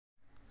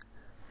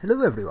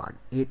Hello everyone,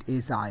 it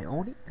is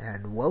Ioni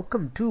and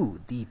welcome to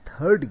the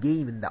third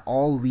game in the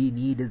All We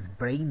Need Is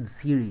Brain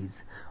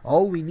series.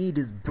 All We Need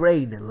Is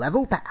Brain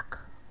level pack,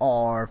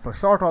 or for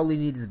short All We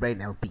Need Is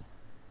Brain LP,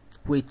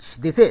 which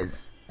this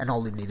is, and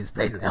All We Need Is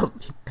Brain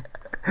LP.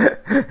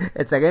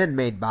 It's again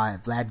made by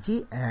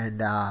VladG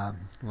and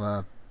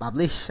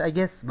published, I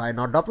guess, by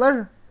Not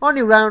Doppler on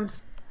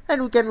Newgrounds.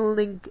 And we can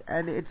link,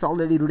 and it's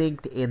already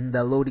linked in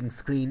the loading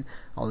screen.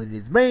 All We Need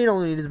Is Brain,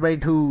 All We Need Is Brain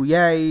 2,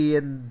 yay,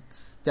 and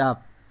stuff.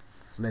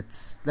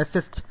 Let's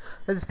just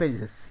finish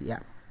this. Yeah.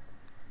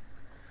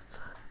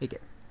 Okay.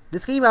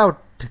 This came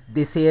out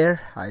this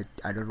year. I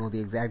don't know the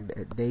exact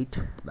date,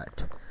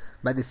 but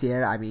by this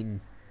year I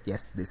mean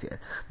yes, this year.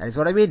 That is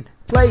what I mean.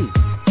 Play.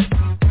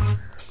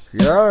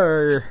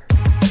 Yay.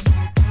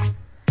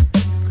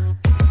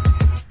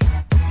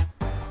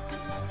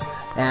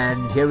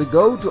 And here we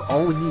go to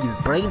All We Need Is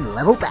Brain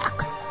level back.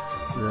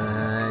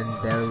 And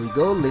there we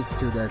go. Links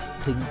to the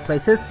thing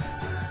places.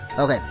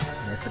 Okay.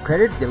 The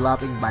credits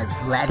developing by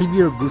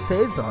Vladimir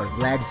Gusev or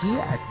VladG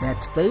at that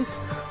place.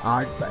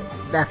 Art by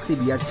Maxi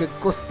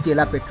Biarcheko,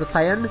 Stella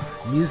Petrosyan.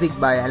 Music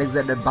by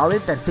Alexander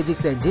Balint and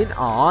physics engine.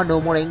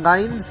 No more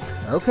engines.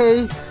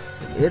 Okay,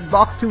 it's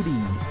box 2D.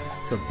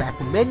 So back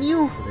to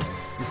menu.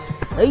 Let's just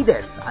play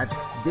this.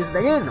 This is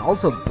again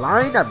also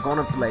blind. I've gone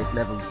up to like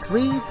level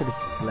 3.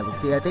 Finished level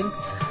 3 I think.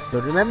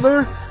 Don't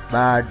remember.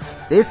 But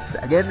this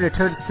again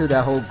returns to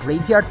the whole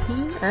graveyard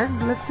theme.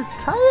 And let's just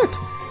try it.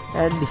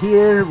 And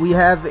here we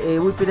have a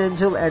whipping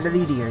angel and a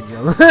reading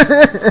angel.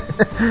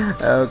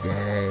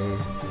 Okay,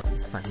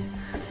 it's funny.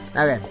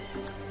 Okay,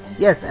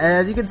 yes,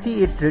 as you can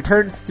see, it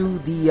returns to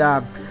the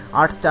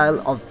art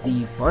style of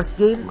the first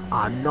game.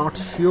 I'm not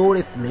sure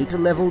if later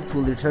levels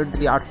will return to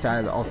the art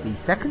style of the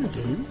second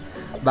game,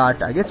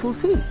 but I guess we'll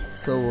see.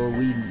 So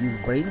we use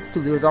brains to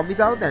lure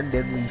zombies out, and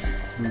then we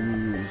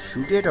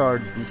shoot it or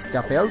do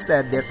stuff else.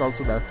 And there's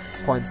also the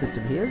coin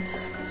system here.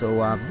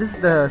 So this is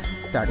the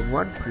starting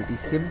one, pretty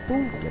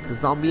simple. Get the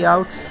zombie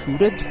out,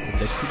 shoot it in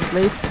the shooting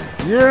place.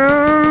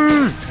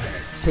 Yeah!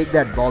 Take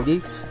that,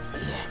 Baldy.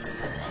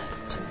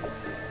 Excellent.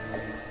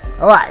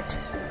 Alright,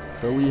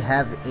 so we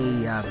have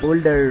a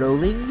boulder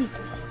rolling.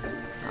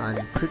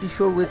 I'm pretty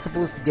sure we're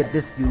supposed to get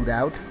this dude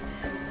out.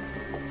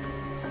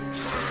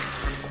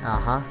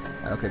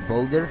 Okay,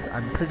 boulder.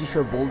 I'm pretty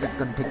sure boulder's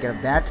gonna take care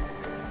of that.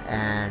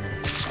 And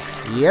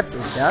yep,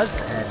 it does.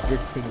 And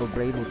this single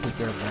brain will take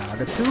care of the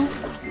other two.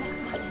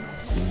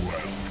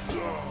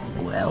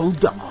 Well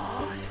done.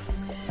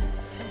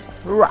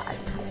 Right,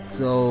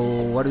 so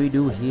what do we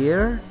do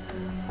here?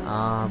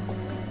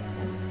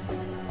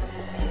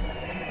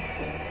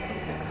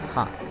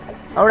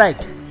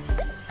 Alright,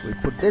 we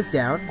put this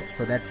down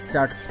so that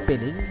starts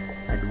spinning,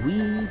 and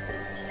we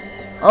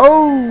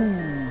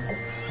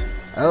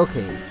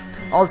okay,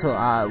 also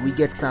we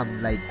get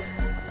some like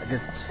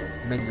just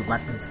menu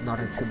buttons not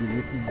actually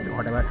written or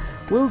whatever.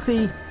 We'll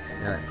see.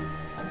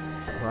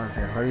 One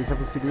second, what are you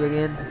supposed to do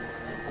again?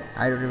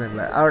 I don't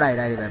remember. Alright,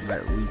 I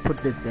remember. We put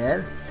this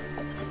there.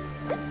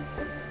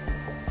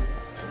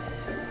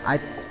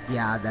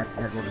 Yeah, that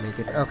won't make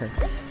it. Okay.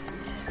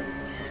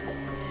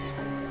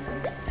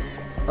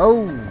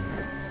 Oh!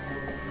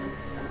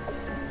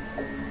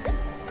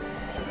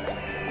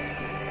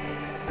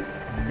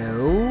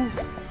 No.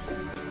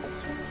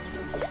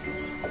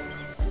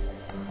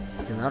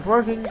 Still not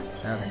working.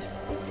 Okay.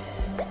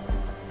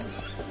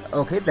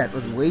 Okay, that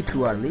was way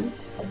too early.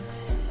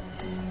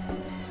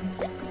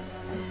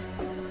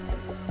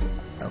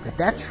 Okay,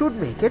 that should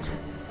make it.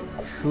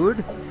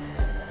 Should?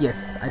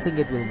 Yes, I think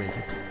it will make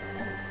it.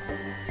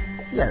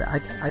 Yeah,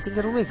 I think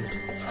it'll make it.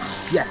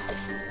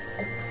 Yes!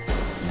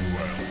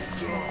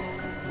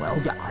 Well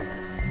done.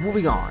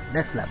 Moving on,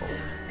 next level.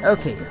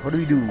 Okay, what do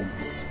we do?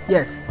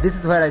 Yes, this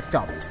is where I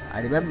stopped.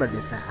 I remember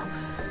this now.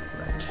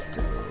 Right,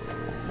 so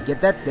we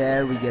get that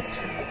there, we get...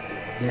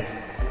 There's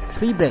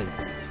 3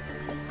 brains.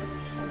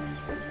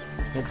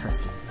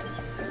 Interesting.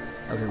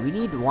 Okay, we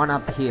need one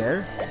up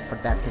here for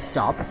that to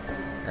stop.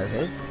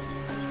 Okay.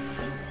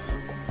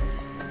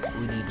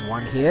 We need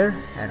one here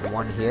and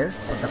one here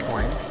for the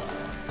coin.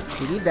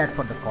 We need that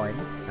for the coin.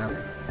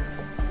 Okay.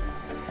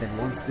 Then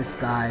once this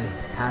guy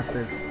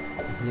passes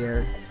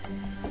here.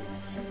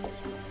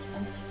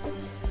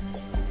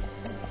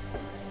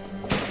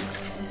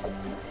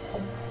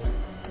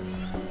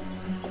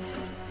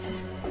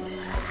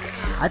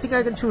 I think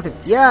I can shoot him.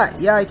 Yeah,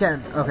 I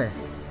can. Okay.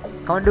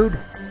 Come on, dude.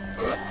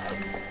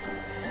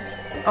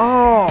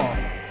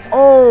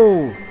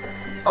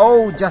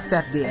 Oh, just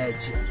at the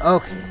edge.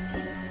 Okay.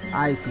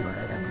 I see what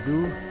I have to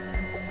do.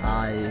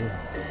 I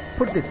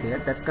put this here.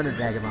 That's gonna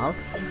drag him out.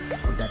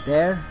 Put that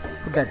there.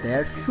 Put that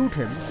there. Shoot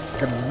him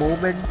the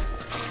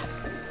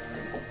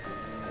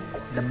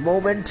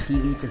moment he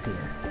reaches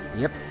here.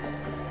 Yep.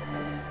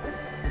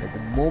 At the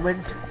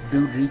moment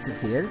dude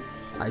reaches here,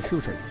 I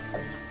shoot him.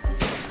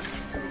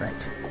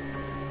 Right.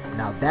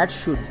 Now that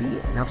should be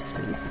enough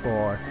space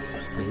for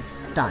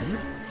time.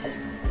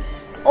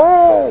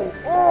 Oh,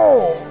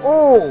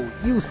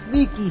 you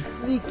sneaky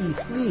sneak.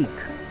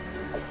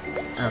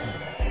 Okay.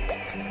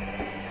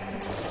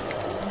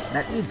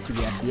 that needs to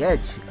be at the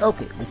edge.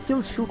 Okay, we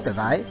still shoot the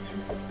guy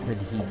when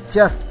he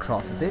just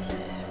crosses it.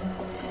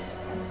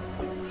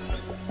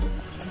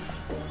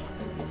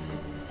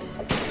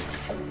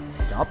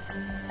 Stop.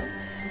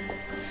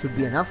 Should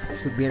be enough,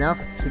 should be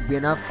enough, should be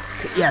enough.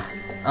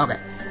 Yes! Okay.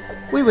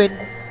 We win.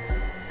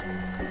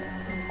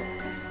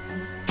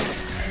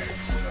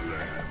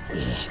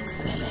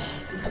 Excellent.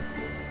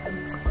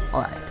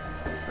 Alright.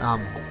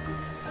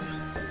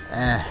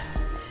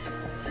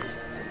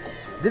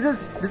 This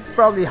is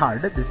probably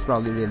hard. This is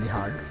probably really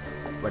hard.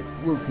 But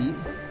we'll see.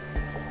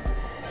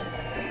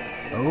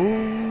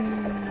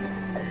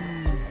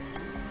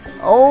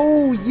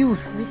 Oh, you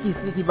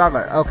sneaky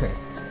bugger. Okay.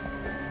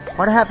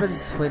 What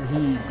happens when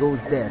he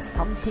goes there?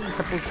 Something's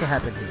supposed to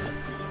happen here.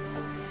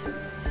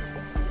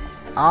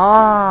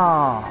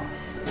 Ah.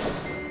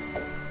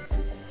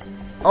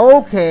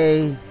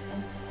 Okay.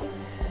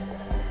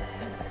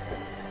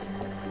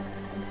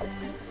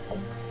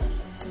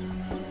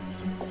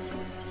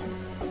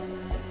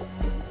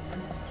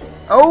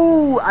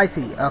 Oh, I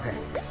see. Okay.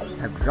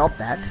 I've dropped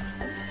that.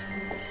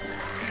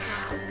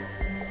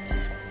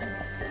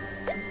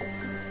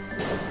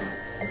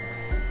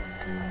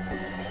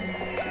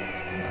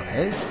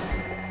 Okay.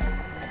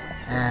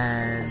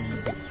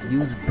 And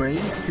use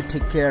brains to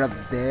take care of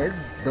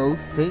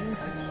those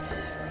things.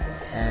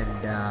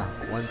 And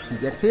once he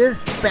gets here,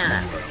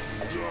 bam!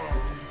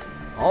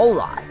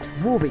 Alright,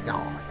 moving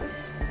on.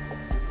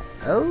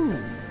 Oh.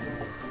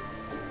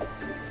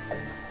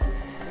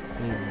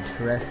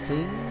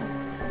 Interesting.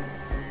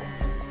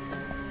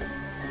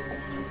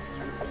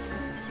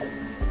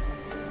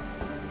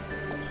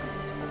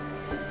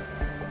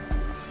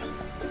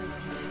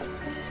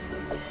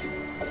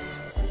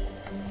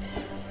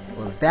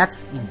 Well,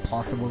 that's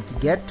impossible to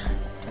get.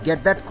 To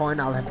get that coin,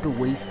 I'll have to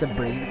waste a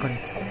brain.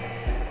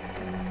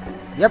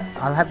 Yep,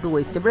 I'll have to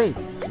waste a brain.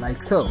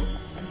 Like so.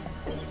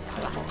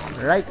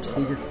 Right,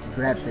 he just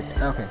grabs it.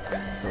 Okay,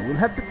 so we'll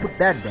have to put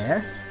that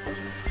there.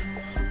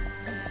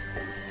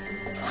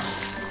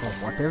 For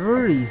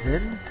whatever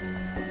reason.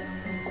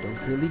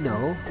 Don't really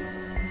know.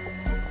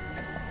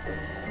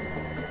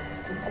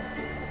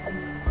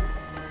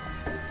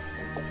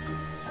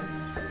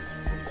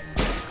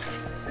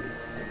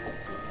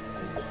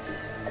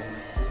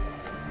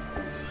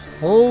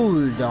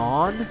 Hold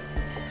on.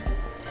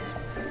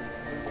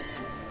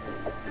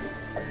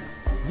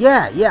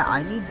 Yeah,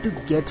 I need to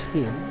get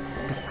him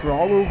to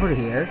crawl over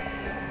here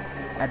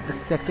at the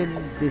second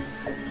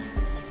this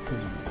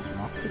thing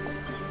knocks it.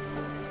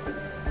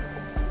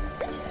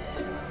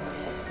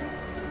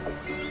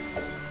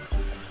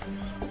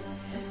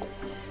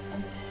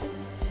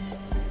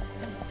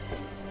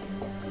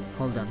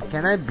 Hold on,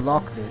 can I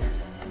block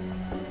this?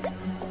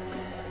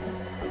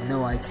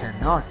 No, I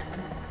cannot.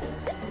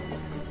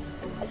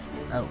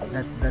 Oh,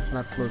 that's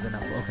not close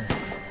enough. Okay.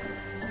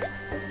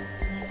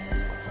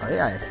 Sorry,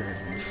 I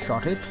accidentally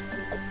shot it.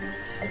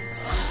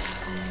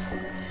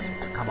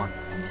 Come on.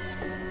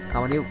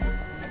 Come on, you.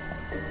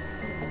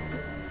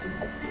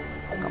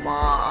 Come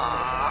on.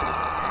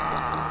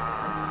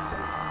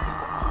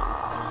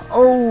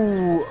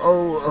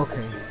 Oh,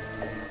 okay.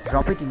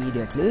 Drop it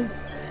immediately.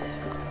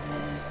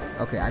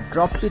 Okay, I've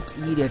dropped it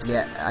immediately.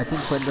 I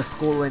think when the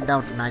score went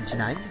down to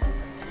 99.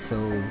 So,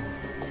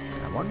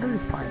 I wonder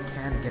if I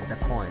can get the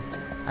coin.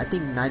 I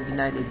think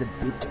 99 is a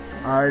bit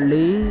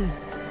early.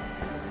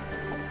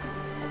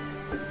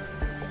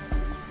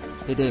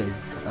 It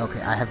is. Okay,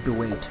 I have to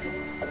wait.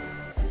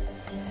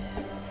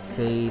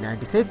 Say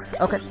 96.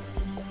 Okay.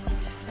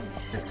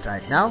 Let's try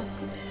it now.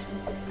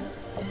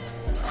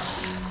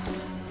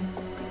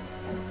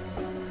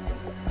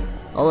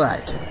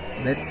 Alright.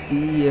 Let's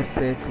see if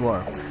it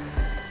works.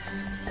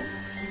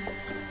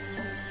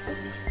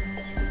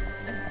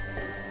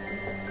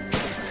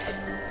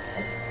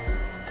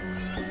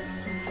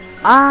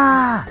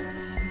 Ah!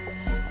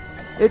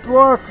 It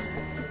works!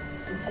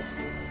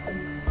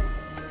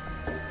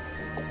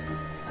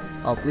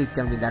 Oh, please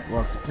tell me that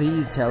works.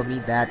 Please tell me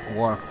that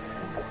works.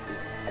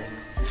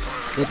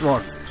 It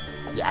works.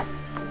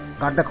 Yes.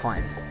 Got the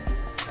coin.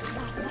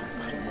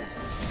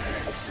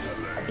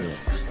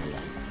 Excellent.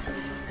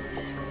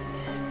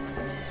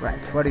 Right,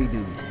 what do we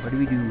do? What do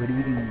we do? What do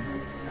we do?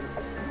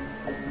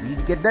 We need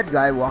to get that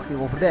guy walking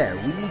over there.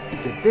 We need to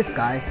get this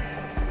guy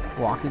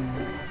walking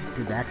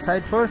to that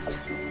side first.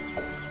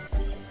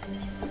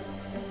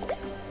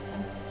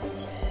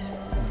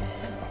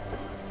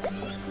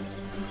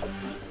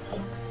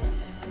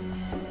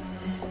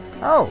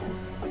 Oh,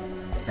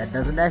 that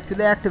doesn't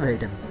actually activate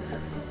him.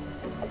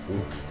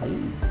 Okay.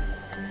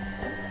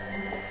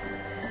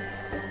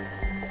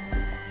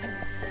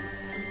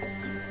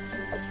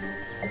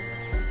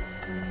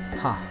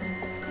 Huh.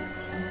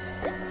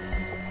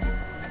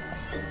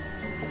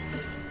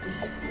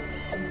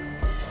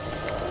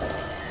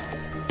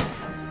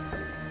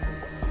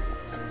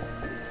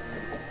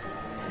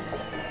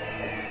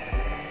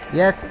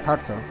 Yes,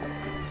 thought so.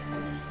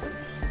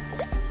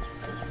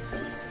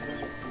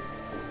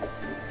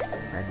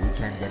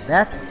 Can get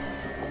that.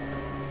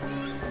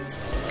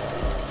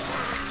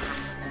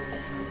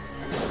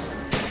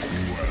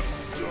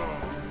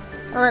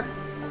 Okay.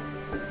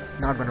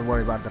 Not gonna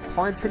worry about the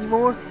coins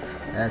anymore.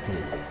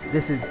 Okay.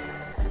 This is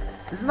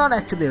not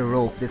actually a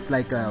rope. It's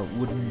like a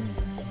wooden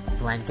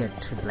blanket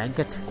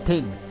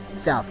thing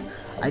stuff.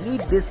 I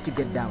need this to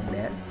get down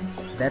there.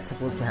 That's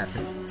supposed to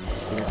happen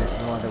because there's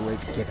no other way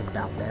to get him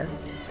down there.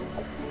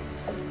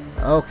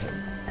 Okay.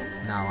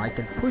 Now I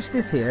can push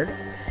this here.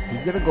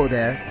 He's gonna go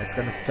there. That's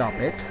gonna stop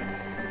it.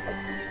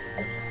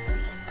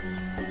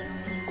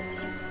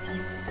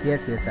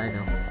 Yes, I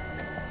know.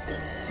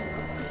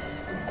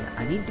 Okay,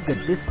 I need to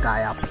get this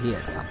guy up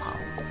here somehow.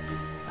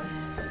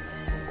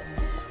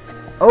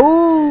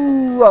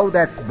 Oh,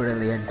 that's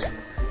brilliant.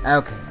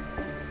 Okay.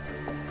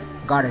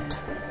 Got it.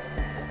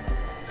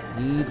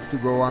 Needs to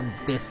go on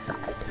this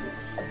side.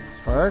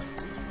 First,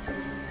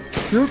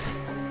 shoot.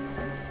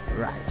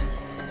 Right.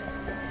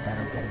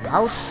 That'll get him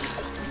out.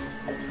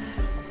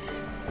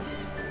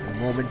 The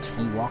moment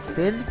he walks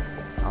in,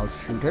 I'll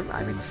shoot him.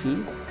 I mean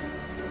she.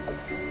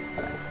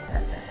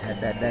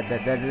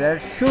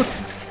 Right. Shoot.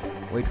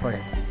 Wait for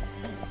him.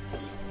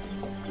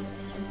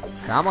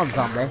 Come on,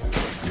 zombie.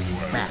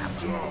 Bam.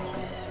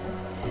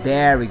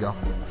 There we go.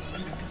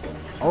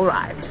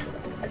 Alright.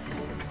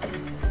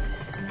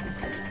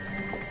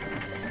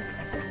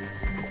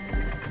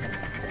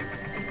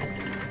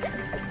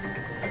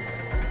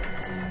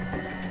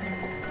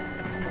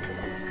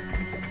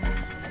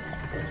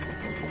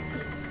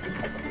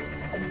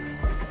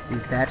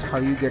 Is that how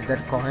you get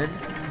that coin?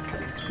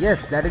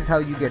 Yes, that is how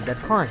you get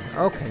that coin.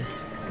 Okay.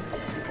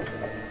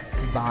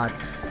 But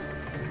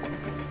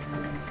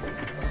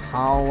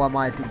how am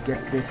I to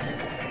get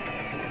this?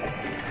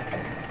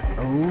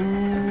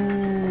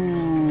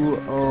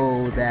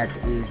 Oh, that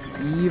is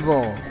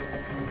evil.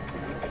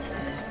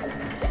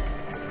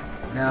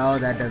 No,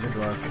 that doesn't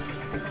work.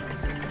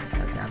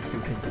 Okay, I'm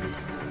still thinking.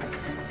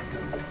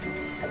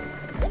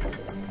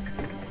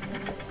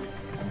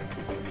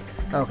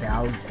 Okay,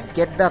 I'll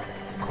get the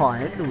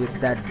coin with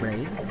that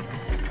brain.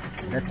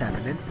 That's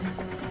happening.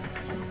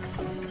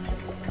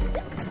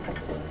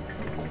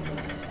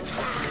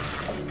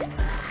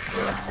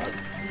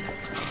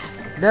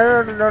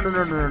 No.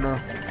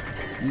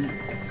 You...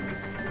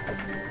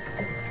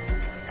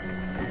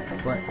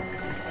 What?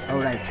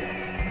 Oh, right.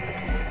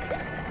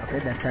 Okay,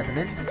 that's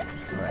happening.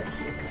 Alright.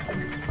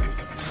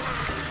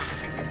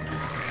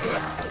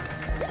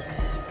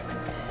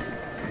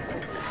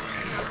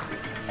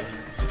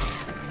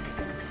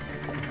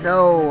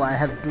 No, I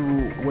have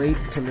to wait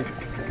till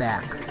it's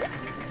back.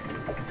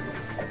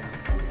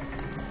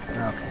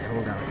 Okay,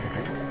 hold on a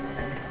second.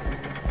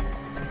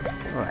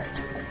 Alright.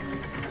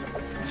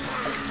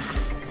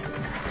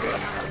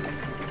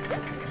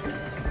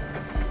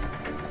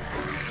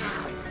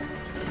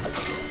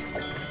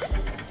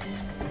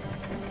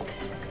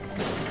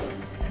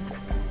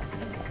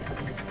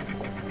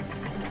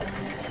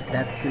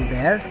 That's still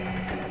there.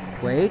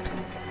 Wait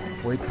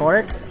for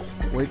it,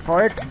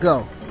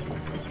 go.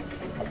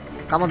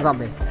 Come on,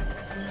 zombie.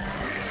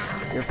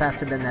 You're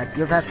faster than that.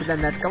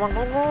 Come on,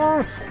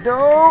 go.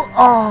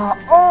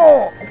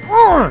 No.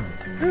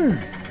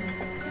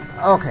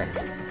 Okay.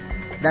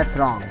 That's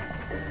wrong.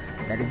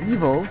 That is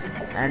evil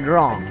and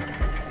wrong.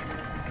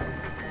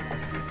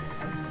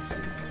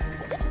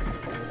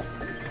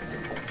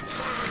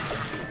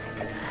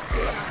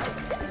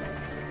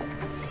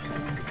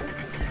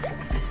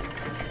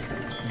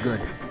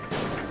 Good.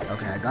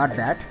 Okay, I got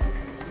that.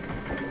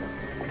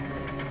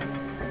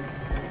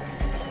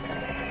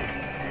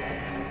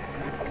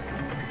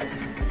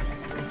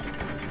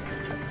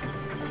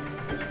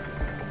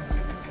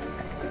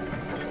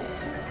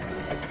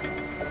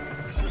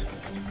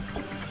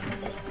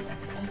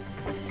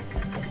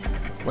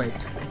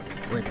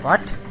 Wait,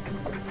 what?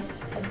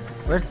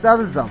 Where's the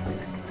other zombie?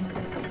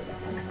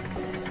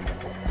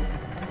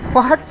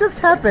 What just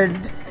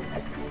happened?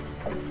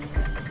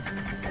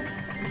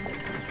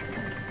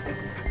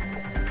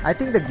 I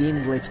think the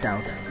game glitched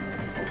out.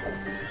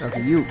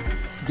 Okay, you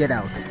get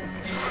out.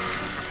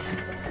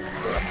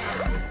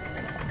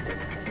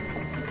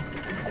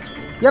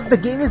 Yep, the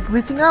game is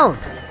glitching out.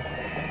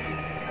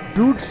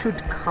 Dude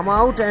should come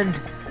out and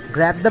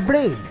grab the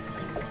brain.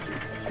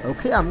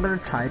 Okay, I'm gonna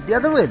try it the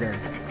other way then.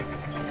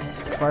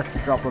 First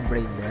drop a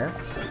brain there.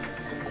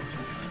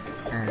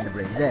 And the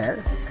brain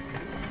there.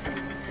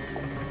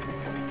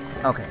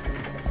 Okay.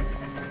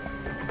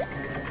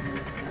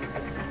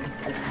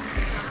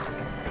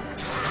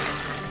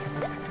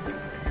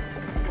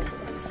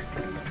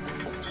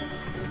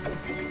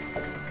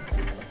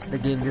 The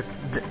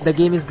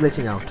game is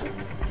glitching out.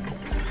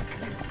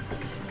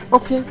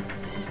 Okay.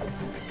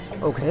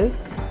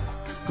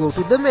 Let's go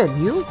to the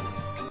menu.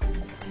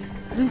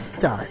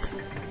 Restart.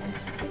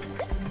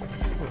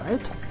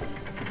 Alright.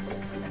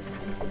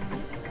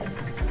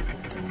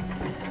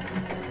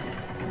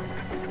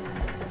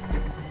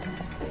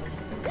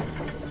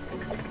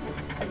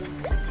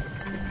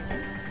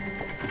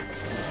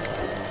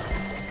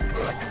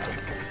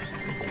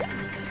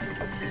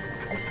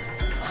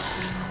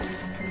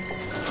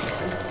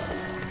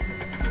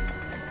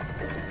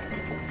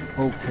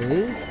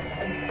 Okay.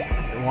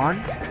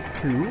 1,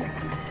 2.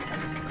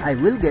 I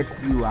will get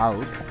you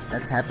out.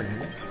 That's happening.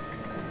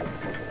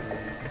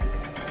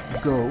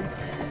 Go.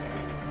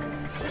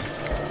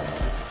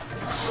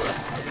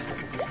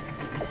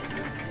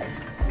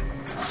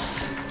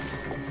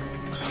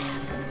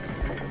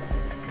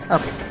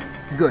 Okay,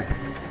 good.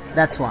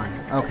 That's one.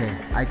 Okay,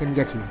 I can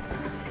get you.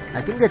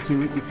 I can get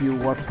you if you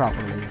work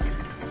properly.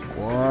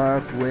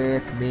 Work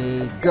with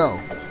me. Go.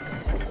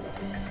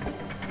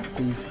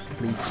 Please,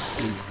 please,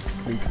 please,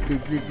 please,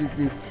 please, please, please,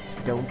 please.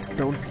 Don't.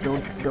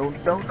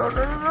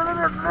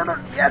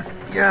 Yes,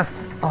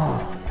 yes.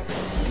 Oh,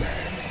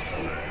 yes.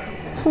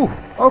 Whew.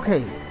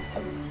 Okay.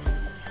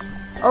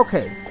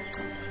 Okay.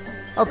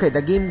 Okay,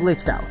 the game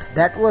glitched out.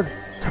 That was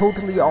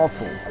totally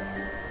awful.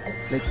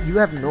 Like, you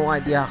have no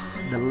idea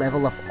the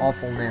level of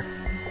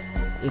awfulness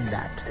in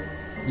that.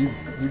 You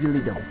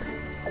really don't.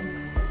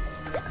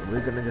 Okay,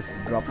 we're gonna just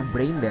drop a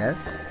brain there.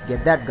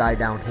 Get that guy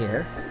down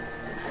here.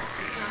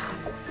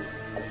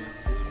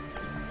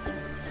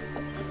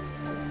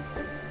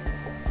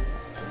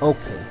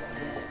 Okay.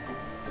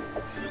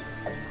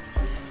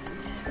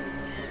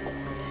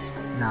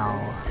 Now,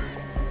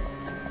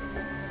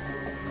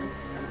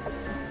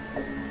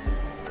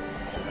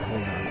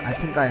 hold on. I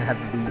think I have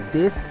to do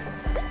this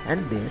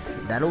and this.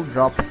 That'll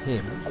drop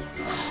him.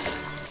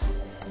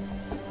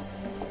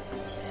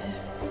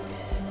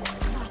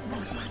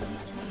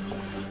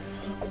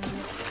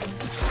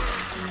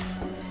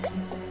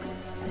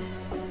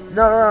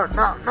 No.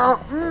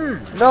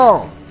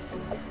 No.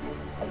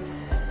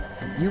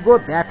 You go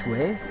that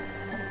way.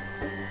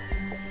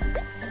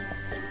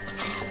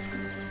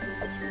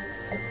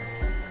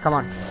 Come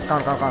on.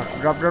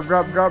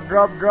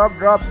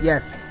 Drop.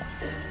 Yes.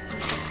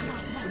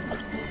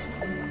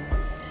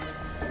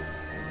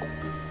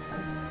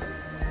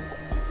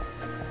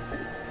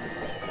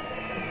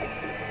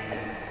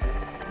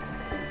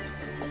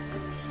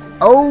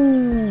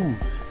 Oh.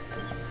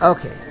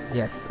 Okay.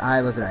 Yes,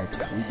 I was right.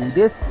 We do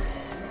this.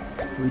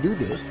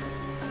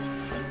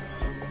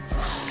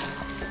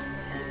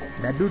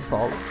 That dude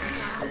falls.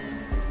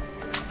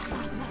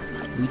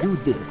 We do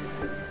this.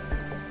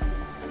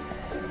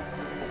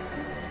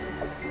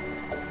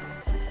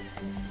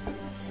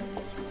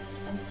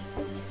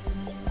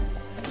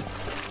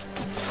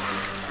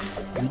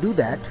 We do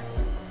that.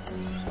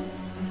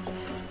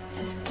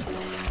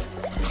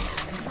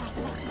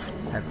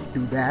 Have to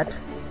do that.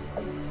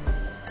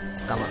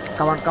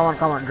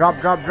 Come on. Drop.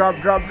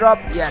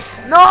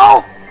 Yes.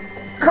 No!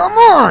 Come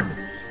on!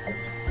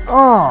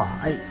 Oh,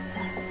 I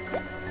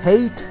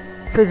hate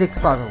physics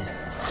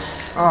puzzles.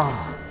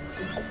 Oh.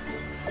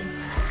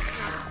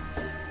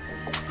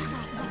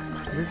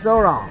 This is so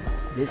wrong.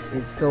 This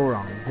is so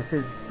wrong.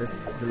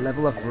 The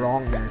level of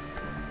wrongness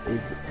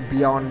is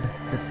beyond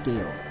the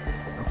scale.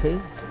 Okay?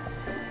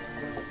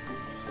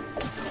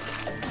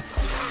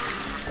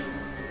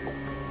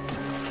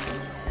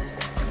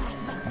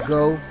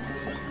 Go.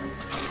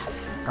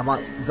 Come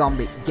on,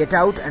 zombie. Get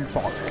out and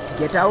fall.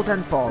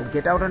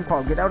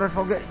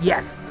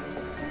 Yes!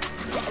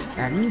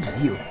 And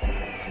you.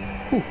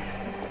 Whew.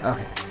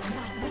 Okay.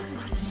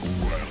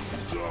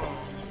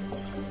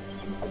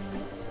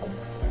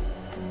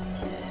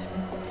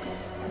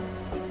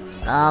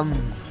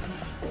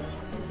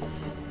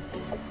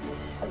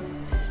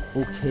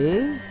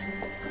 Okay.